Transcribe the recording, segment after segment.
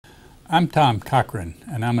I'm Tom Cochran,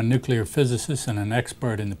 and I'm a nuclear physicist and an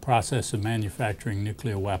expert in the process of manufacturing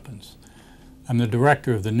nuclear weapons. I'm the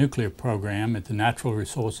director of the nuclear program at the Natural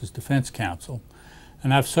Resources Defense Council,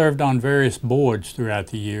 and I've served on various boards throughout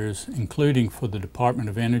the years, including for the Department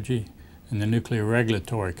of Energy and the Nuclear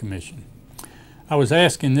Regulatory Commission. I was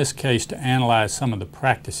asked in this case to analyze some of the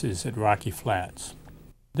practices at Rocky Flats.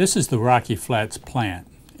 This is the Rocky Flats plant.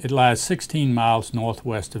 It lies 16 miles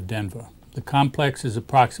northwest of Denver. The complex is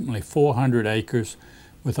approximately 400 acres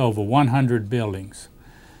with over 100 buildings.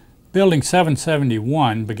 Building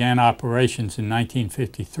 771 began operations in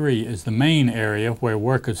 1953 as the main area where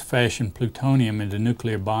workers fashioned plutonium into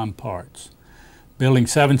nuclear bomb parts. Building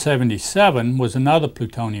 777 was another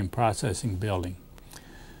plutonium processing building.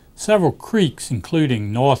 Several creeks,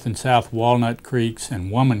 including North and South Walnut Creeks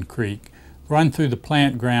and Woman Creek, run through the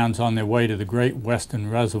plant grounds on their way to the Great Western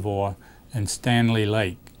Reservoir and Stanley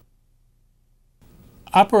Lake.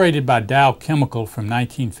 Operated by Dow Chemical from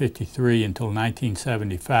 1953 until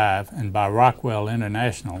 1975 and by Rockwell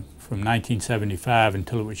International from 1975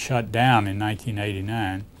 until it was shut down in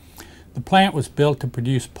 1989, the plant was built to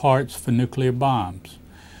produce parts for nuclear bombs.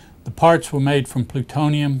 The parts were made from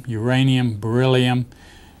plutonium, uranium, beryllium,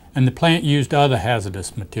 and the plant used other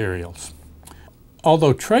hazardous materials.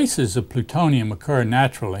 Although traces of plutonium occur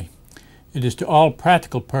naturally, it is to all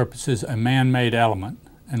practical purposes a man-made element,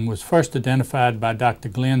 and was first identified by Dr.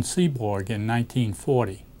 Glenn Seaborg in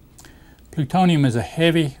 1940. Plutonium is a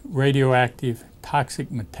heavy, radioactive, toxic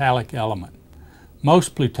metallic element.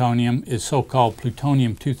 Most plutonium is so-called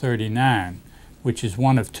plutonium-239, which is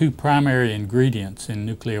one of two primary ingredients in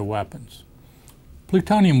nuclear weapons.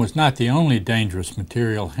 Plutonium was not the only dangerous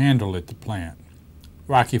material handled at the plant.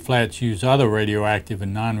 Rocky Flats used other radioactive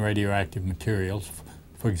and non-radioactive materials,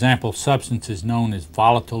 for example, substances known as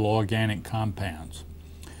volatile organic compounds.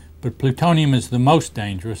 But plutonium is the most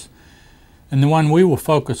dangerous and the one we will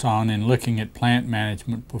focus on in looking at plant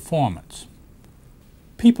management performance.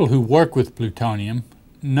 People who work with plutonium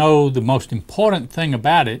know the most important thing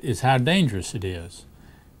about it is how dangerous it is.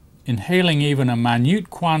 Inhaling even a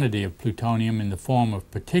minute quantity of plutonium in the form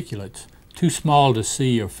of particulates, too small to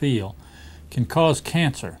see or feel, can cause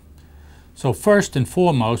cancer. So first and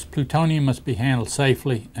foremost, plutonium must be handled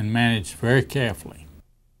safely and managed very carefully.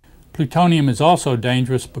 Plutonium is also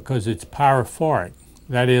dangerous because it's pyrophoric.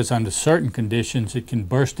 That is, under certain conditions, it can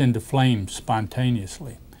burst into flames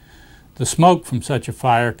spontaneously. The smoke from such a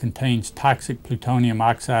fire contains toxic plutonium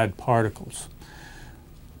oxide particles.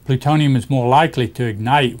 Plutonium is more likely to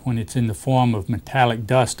ignite when it's in the form of metallic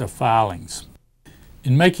dust or filings.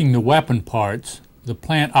 In making the weapon parts, the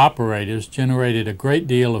plant operators generated a great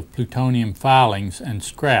deal of plutonium filings and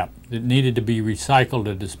scrap that needed to be recycled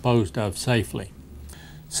or disposed of safely.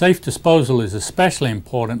 Safe disposal is especially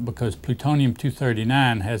important because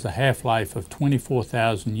plutonium-239 has a half-life of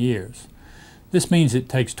 24,000 years. This means it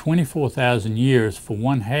takes 24,000 years for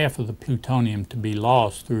 1/2 of the plutonium to be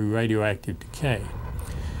lost through radioactive decay.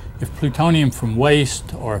 If plutonium from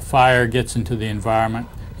waste or a fire gets into the environment,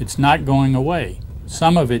 it's not going away.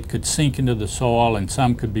 Some of it could sink into the soil and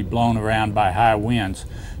some could be blown around by high winds,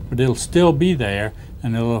 but it'll still be there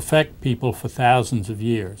and it'll affect people for thousands of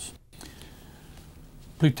years.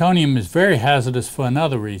 Plutonium is very hazardous for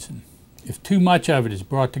another reason. If too much of it is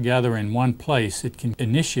brought together in one place, it can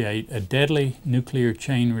initiate a deadly nuclear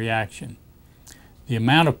chain reaction. The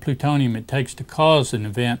amount of plutonium it takes to cause an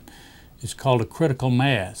event is called a critical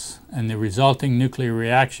mass, and the resulting nuclear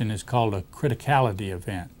reaction is called a criticality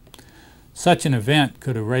event. Such an event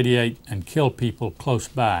could irradiate and kill people close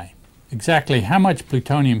by. Exactly how much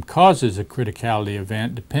plutonium causes a criticality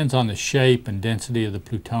event depends on the shape and density of the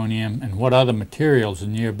plutonium and what other materials are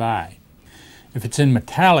nearby. If it's in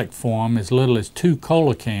metallic form, as little as 2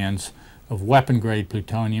 cola cans of weapon-grade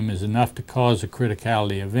plutonium is enough to cause a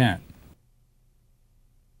criticality event.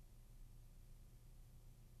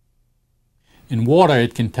 In water,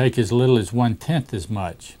 it can take as little as 1/10 as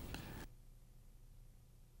much.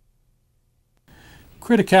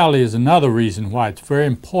 Criticality is another reason why it's very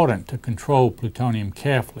important to control plutonium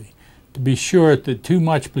carefully, to be sure that too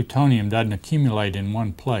much plutonium doesn't accumulate in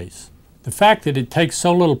one place. The fact that it takes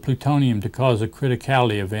so little plutonium to cause a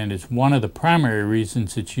criticality event is one of the primary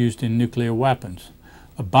reasons it's used in nuclear weapons.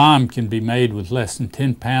 A bomb can be made with less than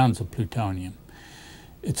 10 pounds of plutonium.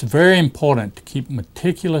 It's very important to keep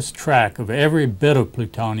meticulous track of every bit of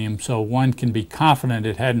plutonium so one can be confident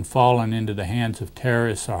it hadn't fallen into the hands of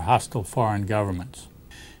terrorists or hostile foreign governments.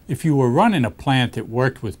 If you were running a plant that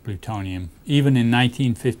worked with plutonium, even in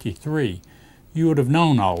 1953, you would have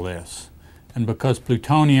known all this. And because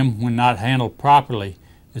plutonium, when not handled properly,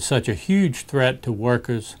 is such a huge threat to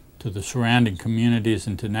workers, to the surrounding communities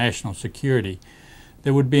and to national security,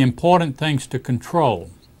 there would be important things to control: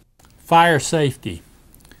 fire safety,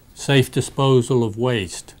 safe disposal of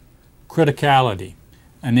waste, criticality,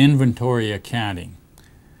 and inventory accounting.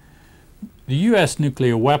 The U.S.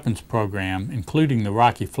 nuclear weapons program, including the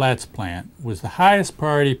Rocky Flats plant, was the highest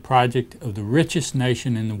priority project of the richest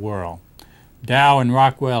nation in the world. Dow and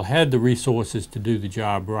Rockwell had the resources to do the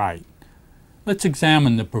job right. Let's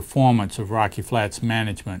examine the performance of Rocky Flats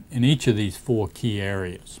management in each of these four key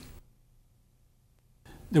areas.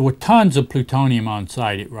 There were tons of plutonium on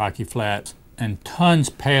site at Rocky Flats, and tons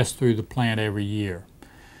passed through the plant every year.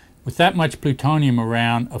 With that much plutonium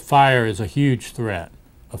around, a fire is a huge threat.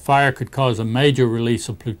 A fire could cause a major release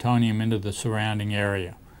of plutonium into the surrounding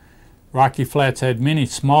area. Rocky Flats had many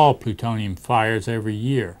small plutonium fires every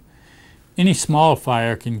year. Any small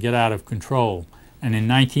fire can get out of control, and in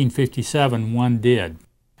 1957 one did.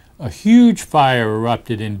 A huge fire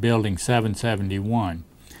erupted in Building 771,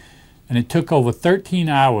 and it took over 13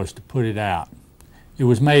 hours to put it out. It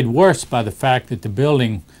was made worse by the fact that the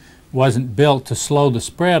building wasn't built to slow the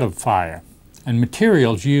spread of fire, and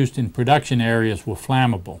materials used in production areas were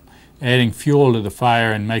flammable, adding fuel to the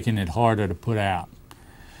fire and making it harder to put out.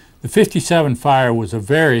 The 57 fire was a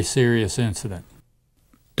very serious incident.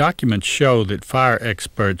 Documents show that fire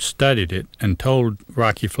experts studied it and told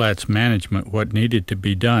Rocky Flats management what needed to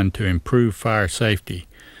be done to improve fire safety.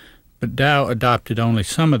 But Dow adopted only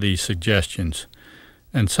some of these suggestions,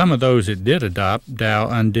 and some of those it did adopt, Dow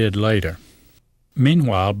undid later.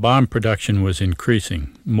 Meanwhile, bomb production was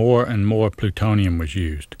increasing. More and more plutonium was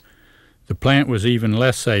used. The plant was even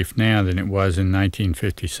less safe now than it was in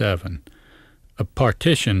 1957. A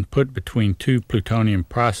partition put between two plutonium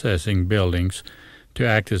processing buildings to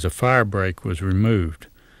act as a fire break was removed,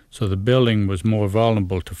 so the building was more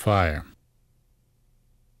vulnerable to fire.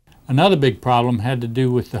 Another big problem had to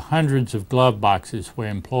do with the hundreds of glove boxes where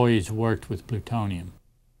employees worked with plutonium.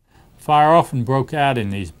 Fire often broke out in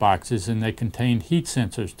these boxes, and they contained heat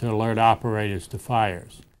sensors to alert operators to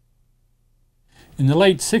fires. In the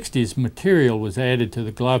late 60s, material was added to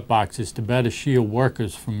the glove boxes to better shield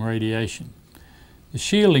workers from radiation. The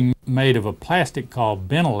shielding, made of a plastic called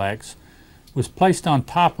Benelex, was placed on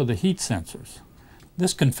top of the heat sensors.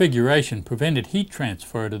 This configuration prevented heat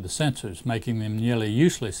transfer to the sensors, making them nearly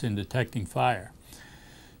useless in detecting fire.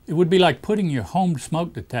 It would be like putting your home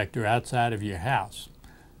smoke detector outside of your house.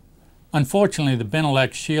 Unfortunately, the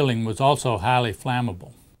Benelex shielding was also highly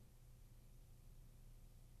flammable.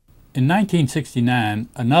 In 1969,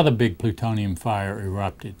 another big plutonium fire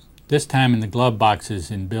erupted, this time in the glove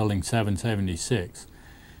boxes in Building 776.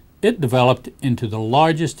 It developed into the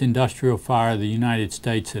largest industrial fire the United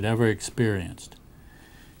States had ever experienced.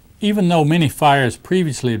 Even though many fires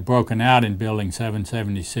previously had broken out in Building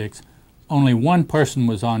 776, only one person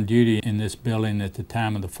was on duty in this building at the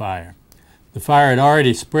time of the fire. The fire had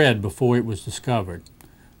already spread before it was discovered.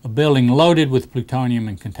 A building loaded with plutonium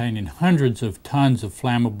and containing hundreds of tons of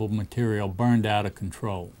flammable material burned out of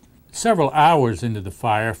control. Several hours into the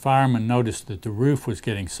fire, firemen noticed that the roof was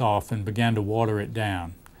getting soft and began to water it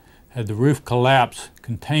down. Had the roof collapsed,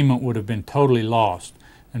 containment would have been totally lost,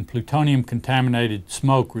 and plutonium-contaminated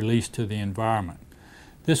smoke released to the environment.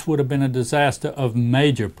 This would have been a disaster of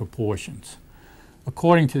major proportions.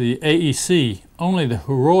 According to the AEC, only the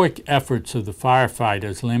heroic efforts of the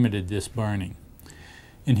firefighters limited this burning.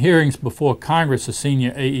 In hearings before Congress, a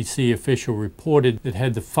senior AEC official reported that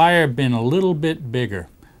had the fire been a little bit bigger,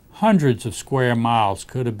 hundreds of square miles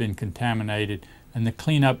could have been contaminated, and the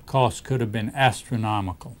cleanup costs could have been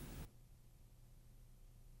astronomical.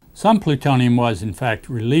 Some plutonium was, in fact,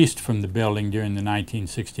 released from the building during the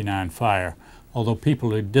 1969 fire, although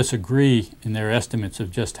people disagree in their estimates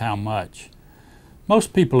of just how much.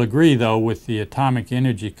 Most people agree, though, with the Atomic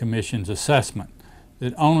Energy Commission's assessment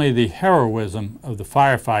that only the heroism of the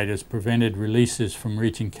firefighters prevented releases from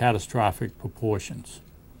reaching catastrophic proportions.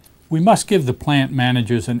 We must give the plant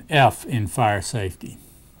managers an F in fire safety.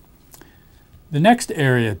 The next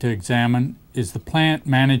area to examine is the plant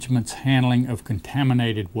management's handling of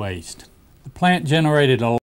contaminated waste. The plant generated a